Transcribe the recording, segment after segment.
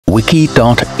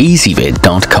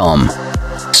wiki.ezvid.com.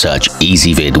 Search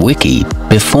EasyVid Wiki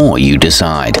before you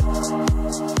decide.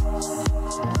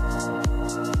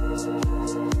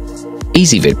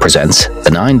 EasyVid presents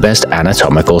the 9 best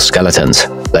anatomical skeletons.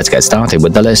 Let's get started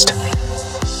with the list.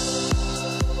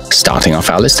 Starting off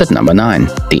our list at number 9,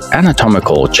 the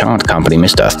anatomical chart company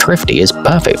Mr. Thrifty is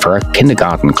perfect for a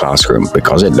kindergarten classroom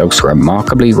because it looks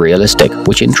remarkably realistic,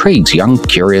 which intrigues young,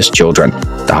 curious children.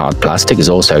 The hard plastic is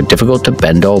also difficult to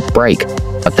bend or break,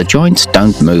 but the joints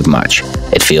don't move much.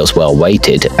 It feels well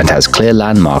weighted and has clear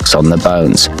landmarks on the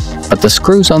bones, but the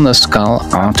screws on the skull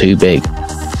are too big.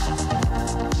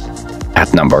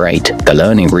 At number 8, the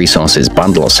Learning Resources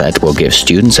Bundle set will give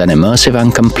students an immersive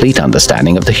and complete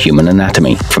understanding of the human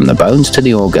anatomy, from the bones to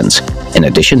the organs. In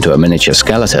addition to a miniature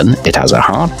skeleton, it has a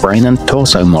heart, brain, and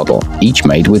torso model, each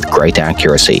made with great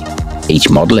accuracy. Each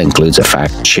model includes a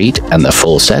fact sheet, and the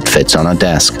full set fits on a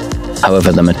desk.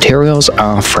 However, the materials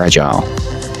are fragile.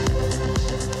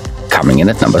 Coming in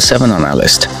at number 7 on our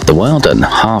list, the Wellden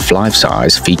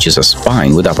Life-Size features a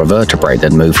spine with upper vertebrae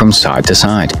that move from side to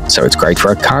side, so it's great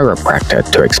for a chiropractor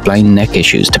to explain neck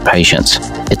issues to patients.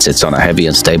 It sits on a heavy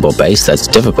and stable base that's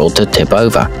difficult to tip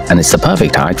over, and it's the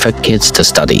perfect height for kids to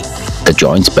study. The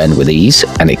joints bend with ease,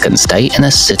 and it can stay in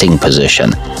a sitting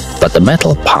position, but the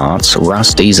metal parts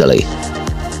rust easily.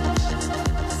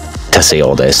 To see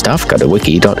all their stuff, go to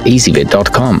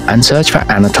wiki.ezvid.com and search for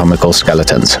anatomical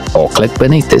skeletons, or click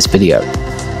beneath this video.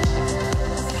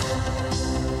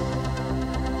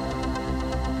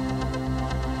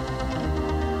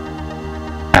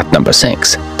 At number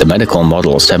 6, the Medical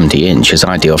Model 70-inch is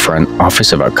ideal for an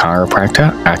office of a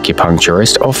chiropractor,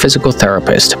 acupuncturist, or physical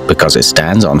therapist because it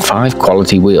stands on 5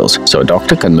 quality wheels, so a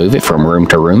doctor can move it from room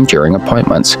to room during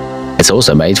appointments. It's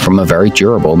also made from a very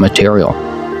durable material.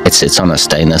 It sits on a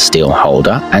stainless steel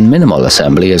holder and minimal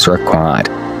assembly is required.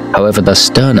 However, the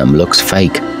sternum looks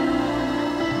fake.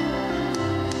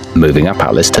 Moving up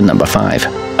our list to number 5,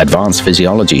 advanced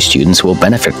physiology students will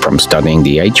benefit from studying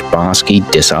the HBarsci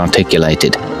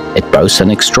Disarticulated. It boasts an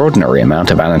extraordinary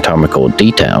amount of anatomical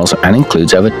details and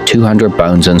includes over 200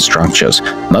 bones and structures,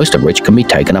 most of which can be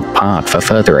taken apart for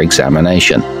further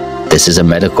examination. This is a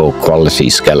medical quality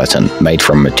skeleton made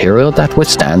from material that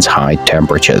withstands high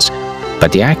temperatures,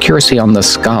 but the accuracy on the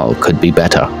skull could be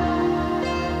better.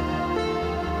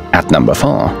 At number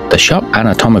 4, the shop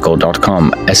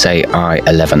Anatomical.com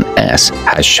SAI-11S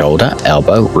has shoulder,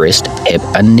 elbow, wrist, hip,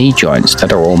 and knee joints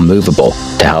that are all movable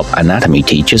to help anatomy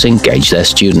teachers engage their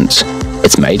students.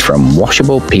 It's made from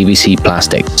washable PVC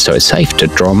plastic, so it's safe to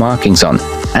draw markings on,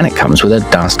 and it comes with a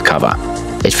dust cover.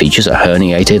 It features a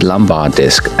herniated lumbar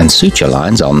disc and suture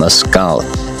lines on the skull.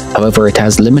 However, it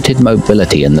has limited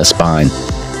mobility in the spine.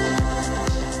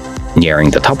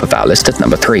 Nearing the top of our list at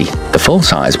number 3, the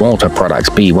full-size Walter Products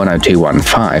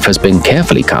B10215 has been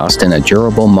carefully cast in a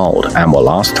durable mold and will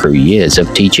last through years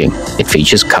of teaching. It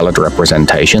features colored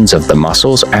representations of the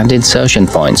muscles and insertion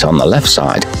points on the left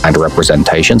side and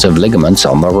representations of ligaments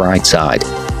on the right side.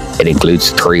 It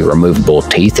includes 3 removable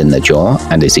teeth in the jaw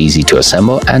and is easy to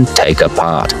assemble and take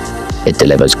apart. It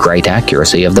delivers great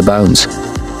accuracy of the bones.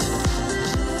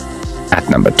 At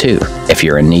number 2, if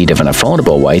you're in need of an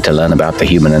affordable way to learn about the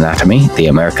human anatomy, the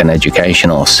American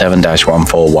Educational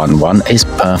 7-1411 is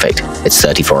perfect. It's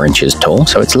 34 inches tall,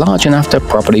 so it's large enough to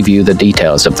properly view the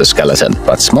details of the skeleton,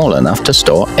 but small enough to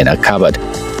store in a cupboard.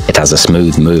 It has a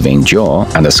smooth moving jaw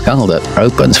and a skull that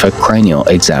opens for cranial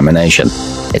examination.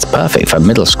 It's perfect for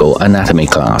middle school anatomy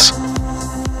class.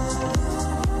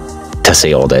 To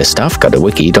see all their stuff, go to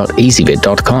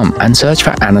wiki.ezvid.com and search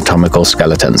for anatomical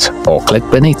skeletons, or click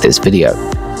beneath this video.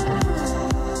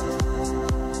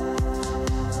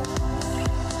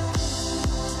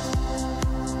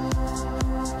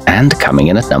 And coming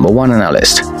in at number 1 on our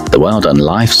list, the Wellden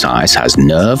Life-Size has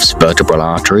nerves, vertebral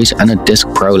arteries, and a disc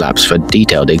prolapse for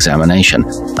detailed examination,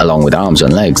 along with arms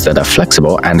and legs that are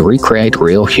flexible and recreate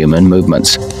real human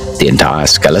movements. The entire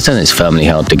skeleton is firmly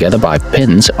held together by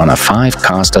pins on a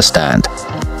 5-caster stand.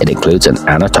 It includes an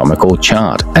anatomical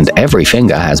chart, and every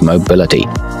finger has mobility.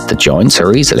 The joints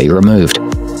are easily removed.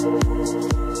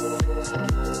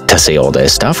 To see all their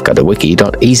stuff, go to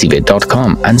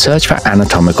wiki.ezvid.com and search for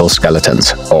anatomical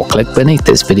skeletons, or click beneath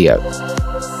this video.